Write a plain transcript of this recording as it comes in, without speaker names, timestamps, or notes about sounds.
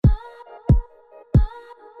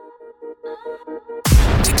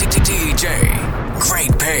DJ,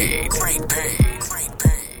 great pay, great pay, great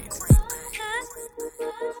pay.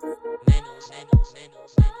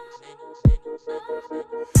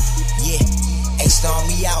 Yeah, they storm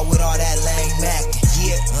me out with all that lame acting.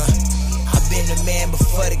 Yeah, I've been the man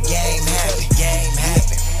before the game happened.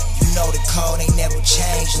 You know the code ain't never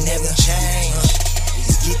changed, nigga.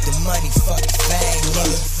 Just get the money, fuck the fame,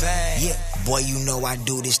 nigga. Yeah. Boy, you know I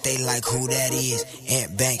do this, they like who that is.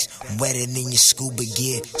 Ant Bankx, wetter than your scuba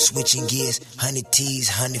gear. Switching gears, 100 T's,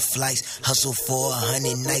 100 flights. Hustle for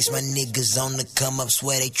 100 nights. My niggas on the come up,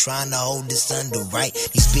 swear they trying to hold this under right.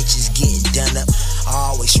 These bitches getting done up,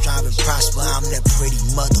 always striving prosper. I'm that pretty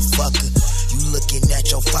motherfucker. You looking at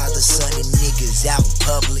your father's son and niggas out in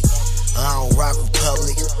public. I don't rock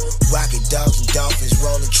Republic, rockin' dogs and dolphins,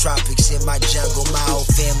 rolling tropics in my jungle. My whole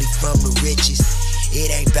family from the riches. It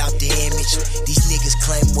ain't about the image. These niggas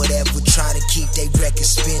claim whatever, trying to keep they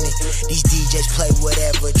records spinning. These DJs play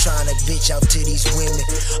whatever, trying to bitch out to these women.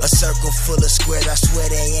 A circle full of squares, I swear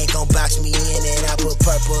they ain't gon' box me in. And I put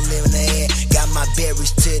purple in the air, got my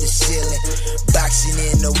berries to the ceiling. Boxing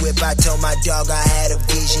in the whip, I told my dog I had a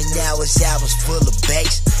vision. Now it's albums full of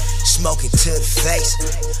bass, smoking to the face.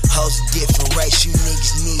 Hoes a different race, you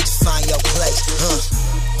niggas need to find your place.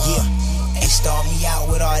 Yeah, they start me out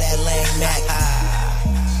with all that lame acting.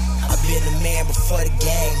 I've been the man before the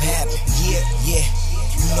game happened. Yeah.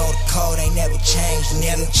 You know the code ain't never changed,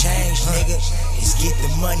 nigga. Just get the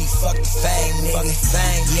money, fuck the fame, nigga.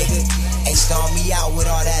 They start me out with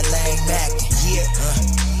all that lame acting. Yeah.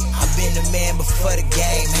 I've been the man before the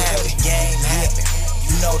game happened.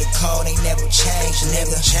 You know the code ain't never changed,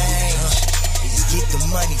 nigga. Just get the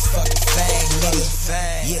money, fuck the fame, nigga.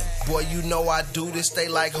 Yeah. Boy, you know I do this, they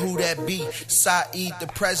like who that be. Saeed the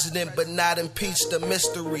president, but not impeached, the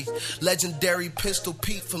mystery. Legendary Pistol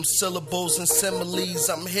Pete from syllables and similes.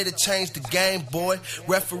 I'm here to change the game, boy.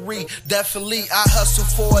 Referee, definitely. I hustle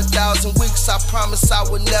for 1,000 weeks. I promise I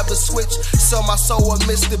would never switch. Sell my soul or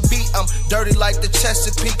miss the beat. I'm dirty like the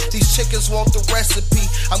Chesapeake. These chickens want the recipe.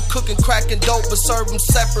 I'm cooking, cracking dope, but serve them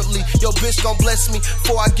separately. Yo, bitch gon' bless me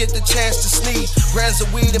before I get the chance to sneeze. Brands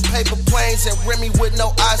of weed and paper planes and Remy with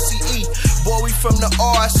no ICE. Boy, we from the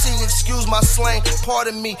RIC, excuse my slang.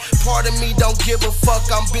 Pardon me, don't give a fuck.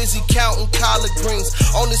 I'm busy counting collard greens.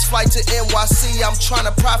 On this flight to NYC, I'm trying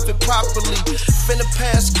to profit properly. Finna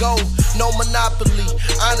pass go, no monopoly.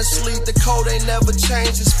 Honestly, the code ain't never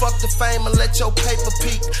changed. It's fuck the fame and let your paper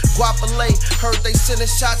peak. Guapale, heard they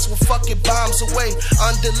sending shots with fucking bombs away.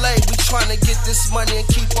 On delay, we trying to get this money and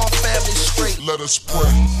keep our family straight. Let us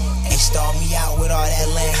pray. They start me out with all that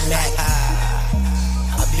lame acting.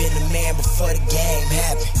 I've been the man before the game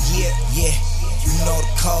happened. Yeah. You know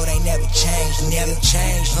the code ain't never changed, nigga.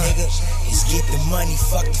 Just get the money,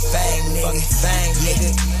 fuck the fame, nigga.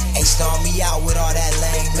 They start me out with all that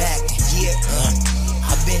lame acting. Yeah.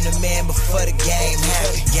 I've been the man before the game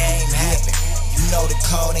happened. You know the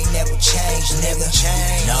code ain't never changed, nigga.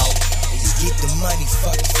 No. Just get the money,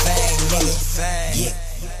 fuck the fame, nigga. Yeah.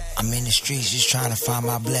 I'm in the streets just trying to find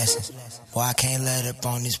my blessings. Boy, I can't let up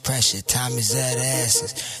on this pressure. Time is of the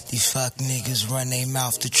essence. These fuck niggas run their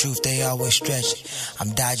mouth. The truth, they always stretch it.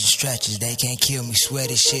 I'm dodging stretches. They can't kill me. Swear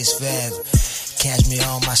this shit's forever. Catch me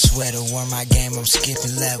on my sweater. Won my game, I'm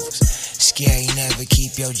skipping levels. Scary, never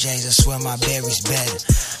keep your J's. I swear my berry's better.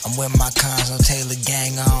 I'm with my cons on Taylor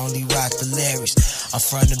Gang. I only rock the Larrys. I'm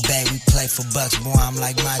from the Bay. We play for bucks. Boy, I'm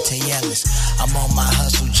like Monte Ellis. I'm on my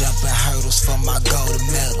hustle, jumping hurdles for my golden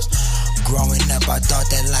medals. Growing up, I thought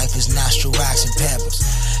that life was nostril rocks and pebbles.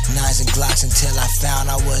 Nines and Glocks until I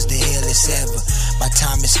found I was the illest ever. My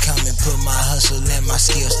time is coming, put my hustle and my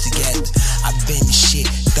skills together. I've been the shit,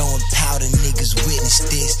 throwing powder, niggas witness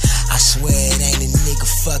this. I swear it ain't a nigga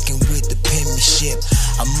fucking with the penmanship.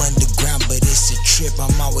 I'm underground, but it's a trip,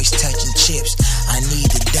 I'm always touching chips. I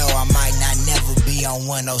need the dough, I might not never be on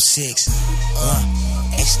 106.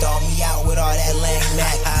 They start me out with all that lame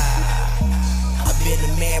acting. I've been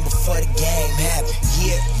the man before the game happened.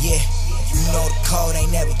 Yeah. You know the code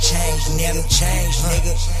ain't never changed, nigga.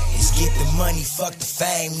 Just get the money, fuck the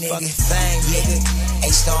fame, nigga.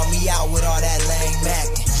 They start me out with all that lame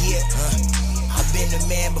acting. Yeah. I've been the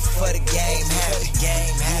man before the game happened.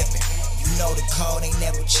 You know the code ain't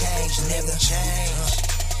never changed, nigga.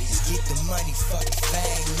 Just get the money, fuck the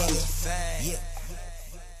fame, nigga. Yeah.